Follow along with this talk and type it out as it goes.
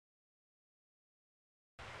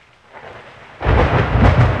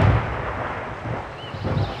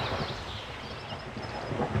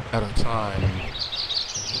at a time.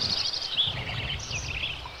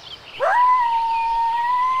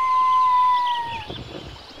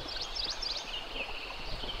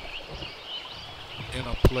 In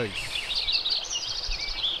a place.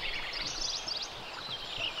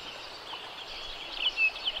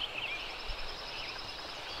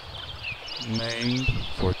 Named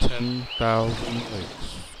for 10,000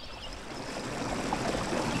 lakes.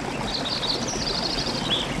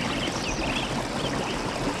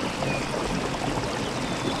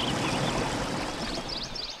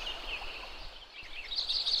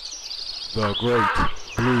 The great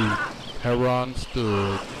blue heron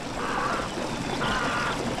stood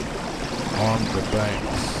on the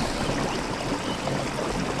banks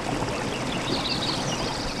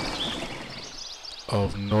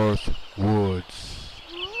of North Woods.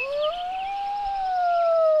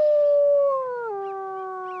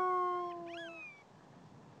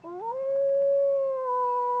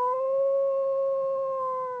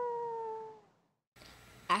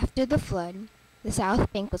 After the flood, the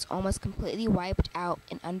South Bank was almost completely wiped out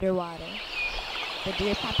and underwater. The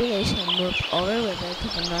deer population moved over the river to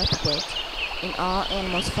the North Woods, and all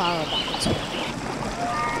animals followed back its way.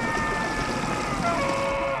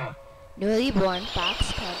 Newly born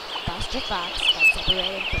fox cub Buster Fox got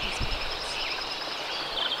separated from his parents.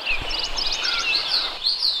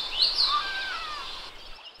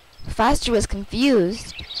 Foster was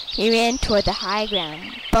confused. He ran toward the high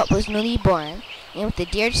ground, but was newly born, and with the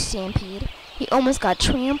deer stampede, he almost got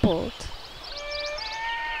trampled.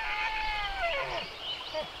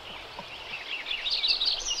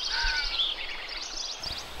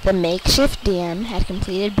 The makeshift dam had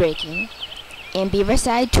completed breaking, and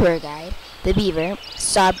Beaverside tour guide, the beaver,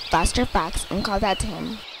 saw Buster Fox and called out to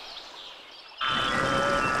him.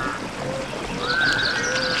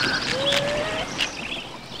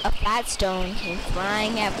 A flat stone came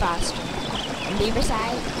flying at Foster, and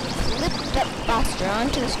Beaverside flipped up Foster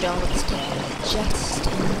onto the stone with his tail, just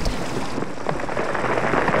in time.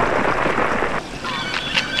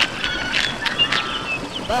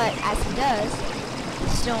 But as he does, the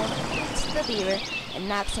stone hits the beaver and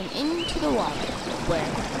knocks him into the water,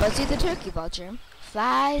 where Buzzy the turkey vulture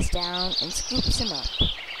flies down and scoops him up.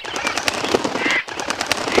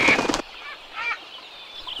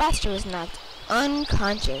 Foster was knocked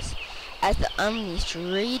unconscious as the unleashed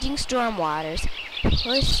raging storm waters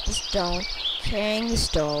pushed the stone, carrying the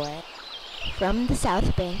stowaway from the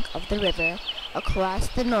south bank of the river across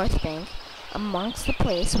the north bank, amongst the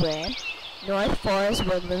place where North Forest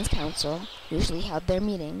Woodlands Council usually held their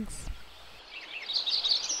meetings.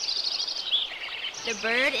 The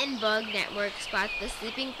Bird and Bug Network spots the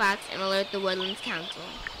sleeping fox and alert the Woodlands Council.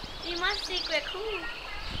 We must seek Raccoon,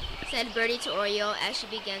 said Birdie to Oriole as she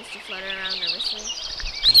begins to flutter around nervously.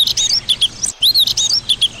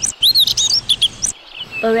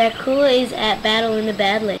 but Raccoon is at battle in the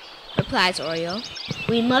Badlands, replies Oriole.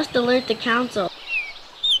 We must alert the council.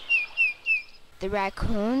 The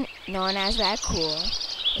raccoon, known as Raccoon,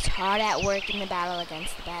 was hard at work in the battle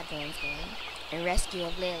against the Badlands gang and rescue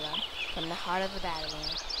of Layla from the heart of the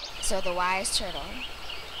Badlands. So the wise turtle,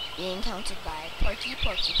 being counted by Porky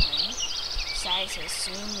Porcupine, decided to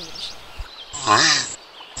assume leadership.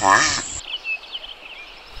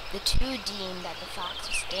 The two deemed that the fox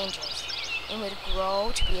was dangerous and would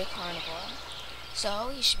grow to be a carnivore,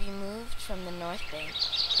 so he should be moved from the north bank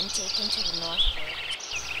and taken to the north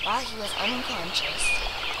woods. While he was unconscious,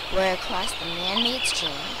 where across the man-made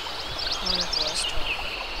stream, carnivores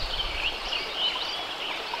strove.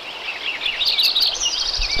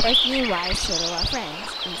 Porky and Wise Turtle are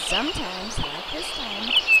friends, and sometimes, like this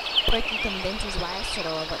time, Porky convinces Wise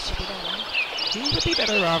Turtle of what should be done. He would be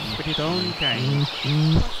better off with his own kind.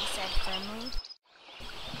 Porky said firmly.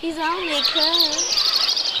 He's only a cub.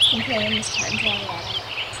 Complaining Miss Continental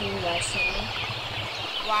to Wise Turtle.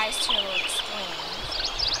 Wise Turtle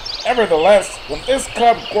exclaimed, Nevertheless, when this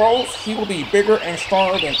cub grows, he will be bigger and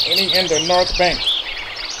stronger than any in the North Bank.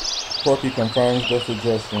 Porky confirms the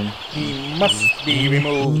suggestion. He must be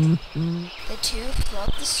removed. The two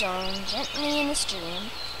float the stone gently in the stream,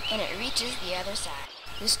 and it reaches the other side.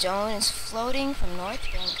 The stone is floating from North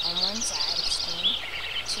Bank on one side of the stream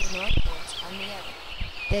to the North Woods on the other.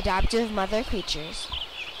 The adoptive mother creatures,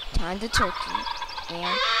 Tanda Turkey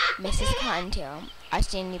and Mrs. Cottontail, are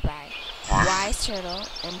standing by, Wise Turtle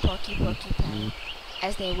and Porky Porcupine,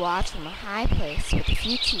 as they watch from a high place with a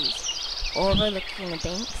few trees overlooking the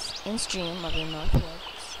banks and stream of the North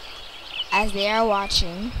Woods. As they are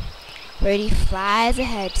watching, Birdie flies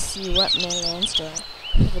ahead to see what may lay in store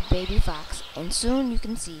for the baby fox, and soon you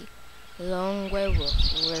can see the lone werewolf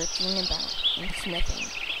lurking about and sniffing,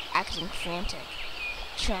 acting frantic,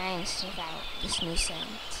 try and sniff out this new scent.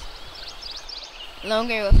 Lone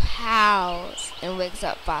Grey Wolf howls and wakes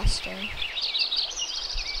up Foster.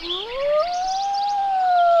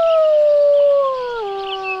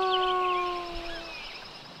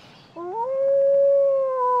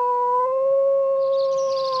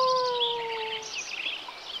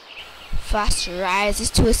 Foster rises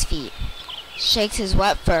to his feet, shakes his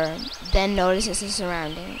wet fur, then notices his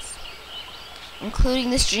surroundings,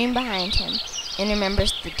 including the stream behind him, and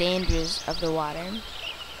remembers the dangers of the water.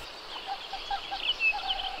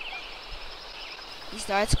 He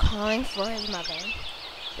starts calling for his mother.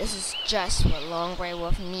 This is just what Lone Grey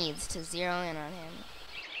Wolf needs to zero in on him.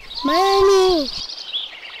 Mommy!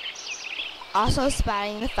 Also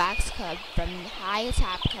spotting the fox cub from high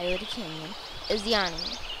atop Coyote Canyon is Yanni,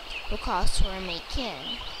 who calls to her mate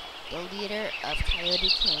Can, the leader of Coyote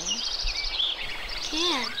Canyon.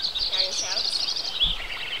 Can, Yanni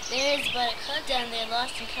shouts. there is but a cub down there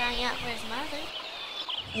lost and crying out for his mother.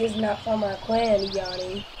 He is not from our clan,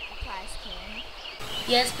 Yanni. Replies Can.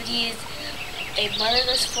 Yes, but he is a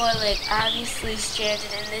motherless four-leg, obviously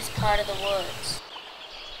stranded in this part of the woods.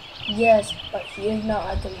 Yes, but he is not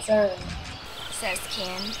our concern. Says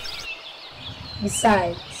Can.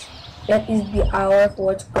 Besides, that is the hour for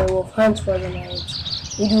which Grey Wolf hunts for the night.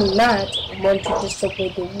 We do not want to disobey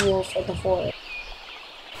the rules of the forest.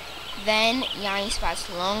 Then Yanni spots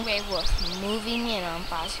Lone Grey Wolf moving in on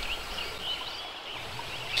Foster.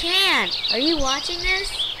 Can, are you watching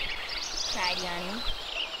this? Cried Yanni.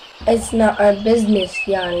 It's not our business,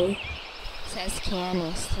 Yanni. Says Can in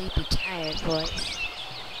a sleepy, tired voice.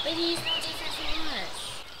 But he's no different from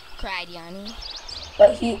us. Cried Yanni.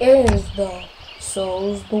 But he is, though.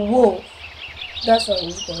 So's the wolf. That's why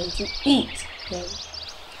he's going to eat him.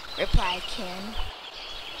 Replied Can.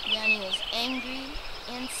 Yanni was angry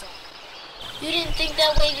and sad. You didn't think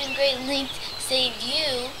that waving great length saved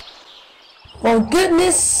you. For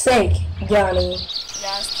goodness sake, Yanni.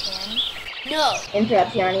 Yells Can. No,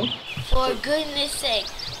 Interrupts Yanni. for goodness sake,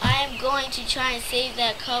 I am going to try and save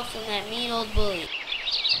that cub from that mean old bully.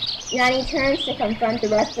 Yanni turns to confront the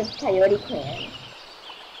rest of Coyote Clan.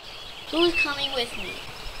 Who's coming with me?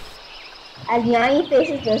 As Yanni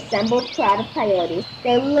faces the assembled crowd of coyotes,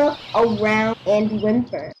 they look around and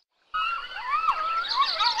whimper.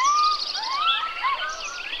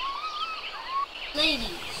 Ladies,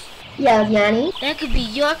 Yells Yanni. that could be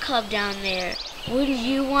your cub down there. Wouldn't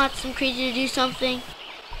you want some creature to do something?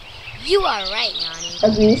 You are right,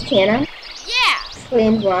 Yanni. Agrees Tana. Yeah!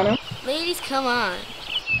 Exclaims Rana. Ladies, come on.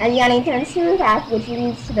 As Yanni turns to the path which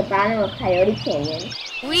leads to the bottom of Coyote Canyon.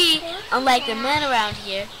 We, unlike the men around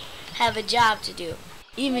here, have a job to do,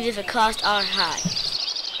 even if it costs our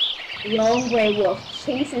hides. Lone Grey Wolf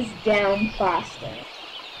chases down Foster.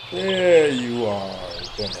 There you are,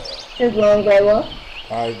 Dinner. Says Lone Grey Wolf.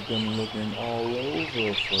 I've been looking all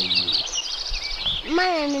over for you. My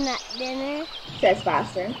name is not Dinner. Says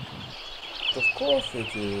Foster. Of course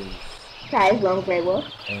it is. Cries Lone Grey Wolf.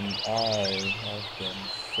 And I have been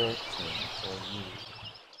searching for you.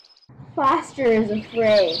 Foster is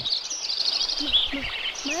afraid.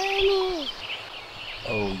 Mommy!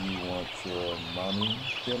 Oh, you want your mommy,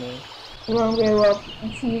 Dinner? Lone Grey Wolf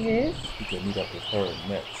teases. You can meet up with her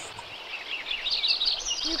next.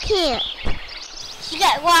 You can't. She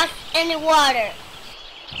got lost in the water.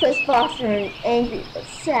 Says Foster in an angry but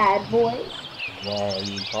sad voice. Why are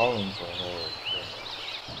you calling for her,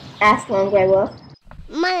 Dinner? Asks Lone Grey Wolf.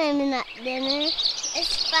 My name is not Dinner.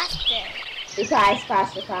 It's Foster. Replies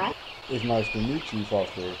Foster Fox. It's nice to meet you,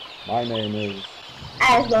 Foster. My name is...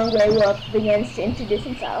 As Lone Grey Wolf begins to introduce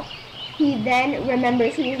himself, he then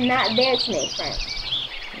remembers he is not there to make friends.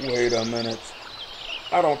 Wait a minute.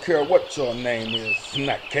 I don't care what your name is,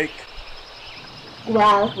 snack cake.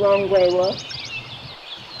 Growls Lone Grey Wolf.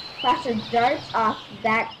 Foster darts off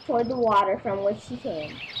back toward the water from which he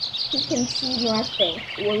came. He can see North Bank,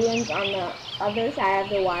 woodlands on the other side of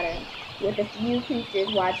the water, with a few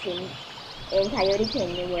creatures watching in Coyote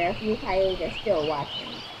Canyon, where a few coyotes are still watching.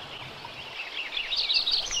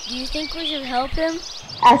 Do you think we should help him?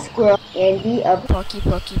 Asks Squirrel Andy of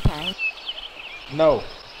Porcupine. No,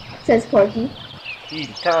 says Porky. he's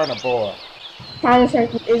carnivore. Thomas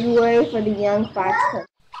Turkey is worried for the young fox cub,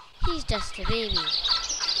 He's just a baby.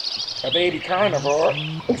 A baby carnivore.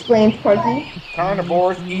 explains Porky.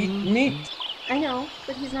 Carnivores eat meat. I know,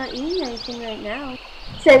 but he's not eating anything right now,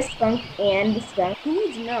 says Skunk and the skunk. He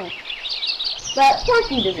needs milk. But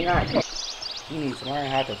Porky does not care. He needs to learn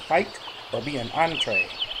how to fight or be an entree.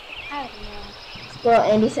 I don't know. Squirrel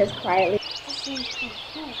Andy says quietly. This seems kind of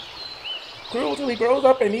cool. Cruel till he grows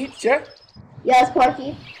up and eats you. Yells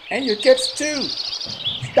Porky. And your kids too.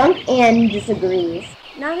 Skunk Ann disagrees.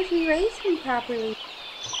 Not if we raise him properly.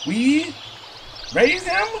 We raise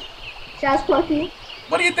him? Shouts Porky.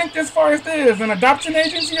 What do you think this forest is, an adoption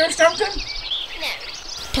agency or something? No,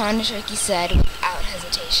 Tawny Turkey said without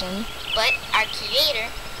hesitation. But our creator,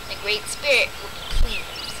 the Great Spirit, will be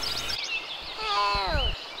pleased.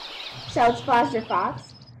 Help! Shouts Foster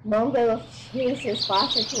Fox. Bongwe will chase his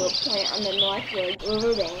foster to a point on the northward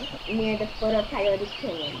riverbank near the foot of Coyote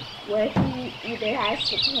Canyon, where he either has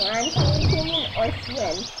to climb Coyote Canyon or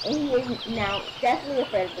swim, and he is now definitely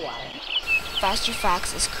afraid of the water. Foster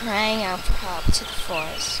Fox is crying out for help to the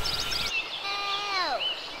forest. Help!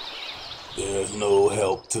 There's no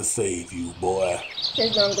help to save you, boy.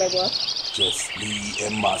 Says Bongwe Wolf. Just me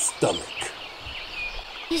and my stomach.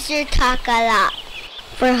 You sure talk a lot.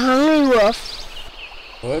 For Hungry Wolf.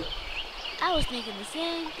 What? I was thinking the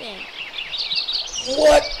same thing.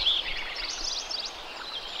 What?